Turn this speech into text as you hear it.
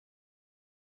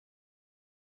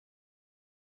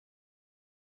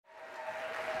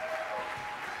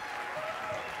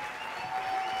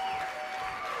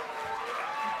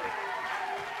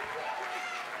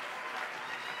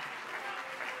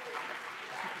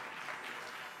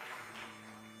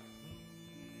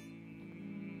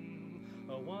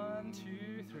1,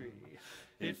 2, 3.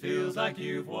 It feels like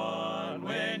you've won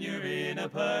when you're in a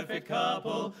perfect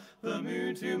couple. The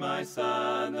moon to my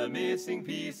sun, the missing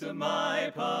piece of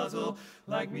my puzzle.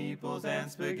 Like meatballs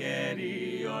and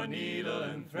spaghetti, or needle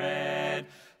and thread.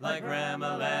 Like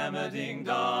ram-a-lamma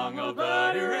ding-dong, or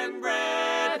butter and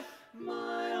bread.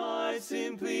 My heart's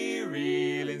simply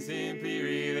reeling,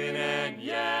 and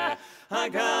yeah, I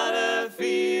got a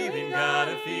feeling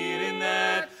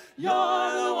that you're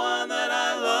the one that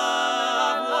I love,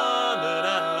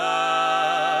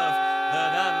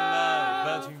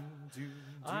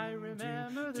 I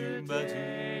remember the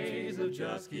days of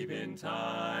just keeping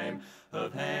time,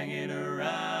 of hanging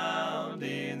around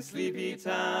in sleepy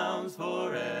towns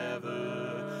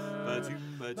forever.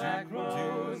 Back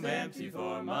roads empty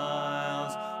for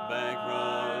miles, back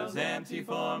roads empty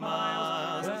for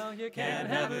miles. Well, you Can't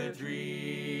have a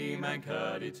dream and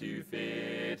cut it to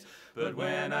fit. But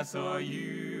when I saw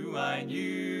you, I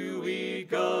knew we'd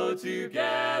go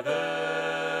together.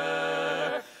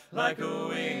 Like a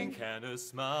wink and a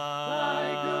smile.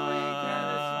 Like a wink and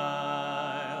a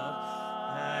smile.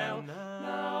 And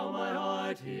now my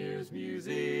heart hears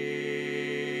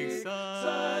music,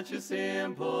 such a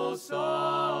simple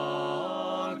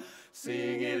song.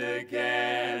 Sing it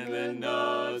again, the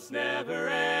notes never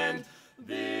end.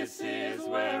 This is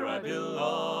where I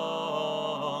belong.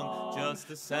 Just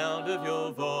the sound of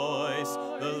your voice,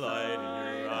 the light in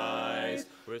your eyes.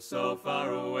 We're so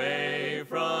far away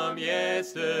from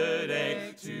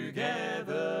yesterday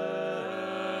together.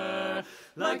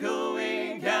 Like a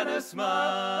wink and a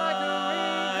smile, like a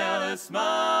wink and a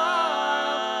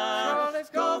smile. So let's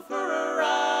go for a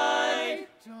ride.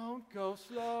 Don't go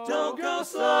slow. Don't go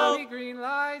slow. Sunny green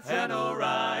lights And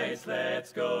alright,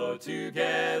 let's go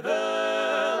together.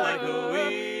 Like a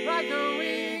wink,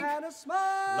 and a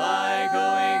smile. like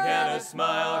a wink and a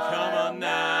smile. Come on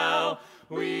now,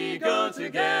 we go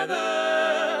together.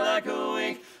 Like a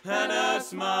wink and a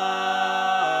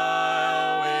smile,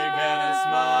 wink and a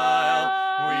smile.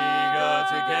 We go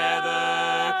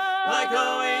together. Like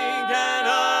a wink and a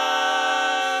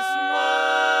smile.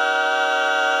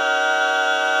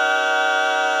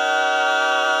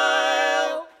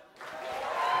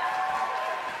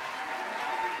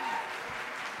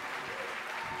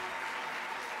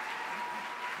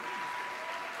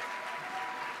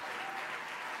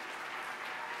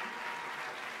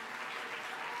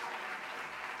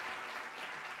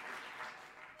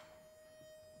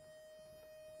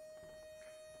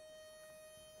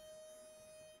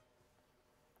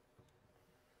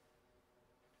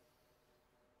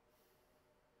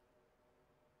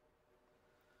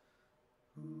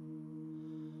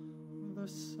 The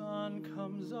sun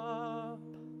comes up,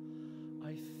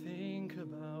 I think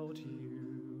about you.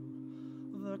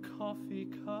 The coffee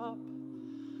cup,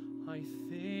 I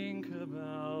think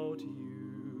about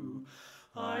you.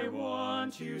 I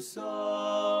want you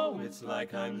so, it's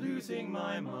like I'm losing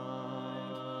my mind,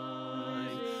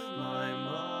 my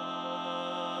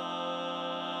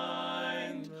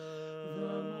mind.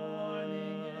 The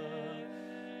morning air,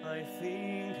 I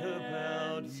think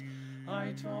about you.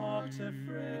 I talk to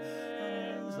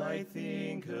friends, I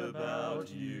think about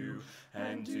you.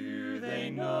 And do they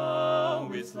know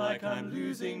it's like I'm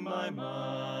losing my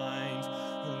mind,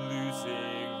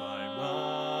 losing my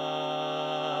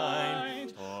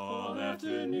mind. All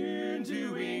afternoon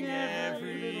doing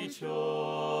every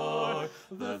chore,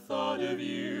 the thought of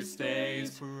you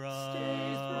stays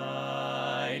bright.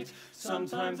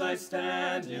 Sometimes I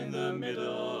stand in the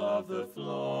middle of the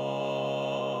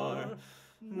floor,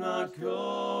 not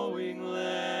going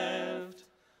left,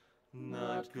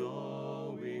 not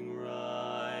going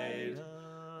right.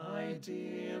 I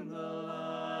dim the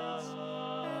lights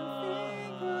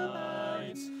and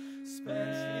think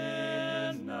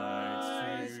spend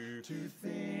nights to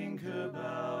think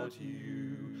about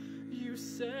you. you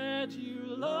said you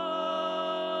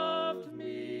loved me.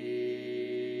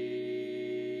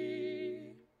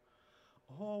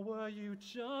 Or were you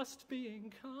just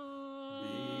being kind?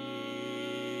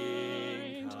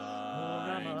 Being Or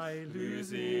am I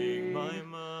losing my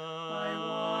mind? I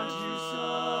want you so.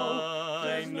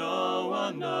 I know,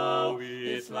 I know,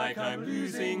 it's like I'm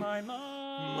losing my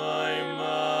mind. my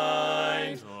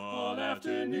mind. All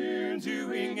afternoon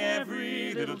doing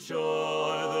every little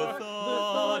chore, the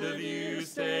thought of you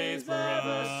stays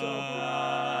forever so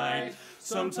bright.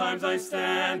 Sometimes I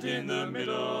stand in the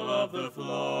middle of the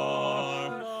floor,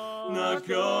 not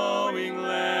going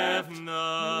left,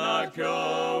 not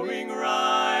going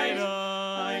right.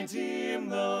 I dim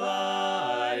the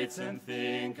lights and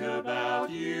think about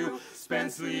you.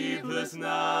 spent sleepless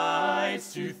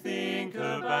nights to think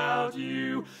about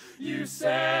you. You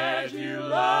said you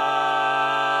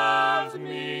loved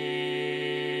me.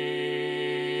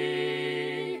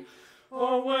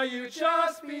 Or were you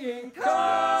just being kind?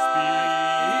 Just being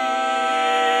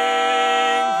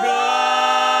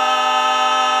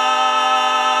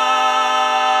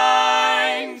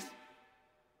kind.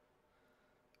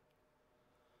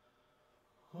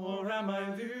 Or am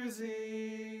I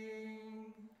losing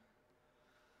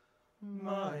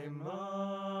my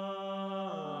mind?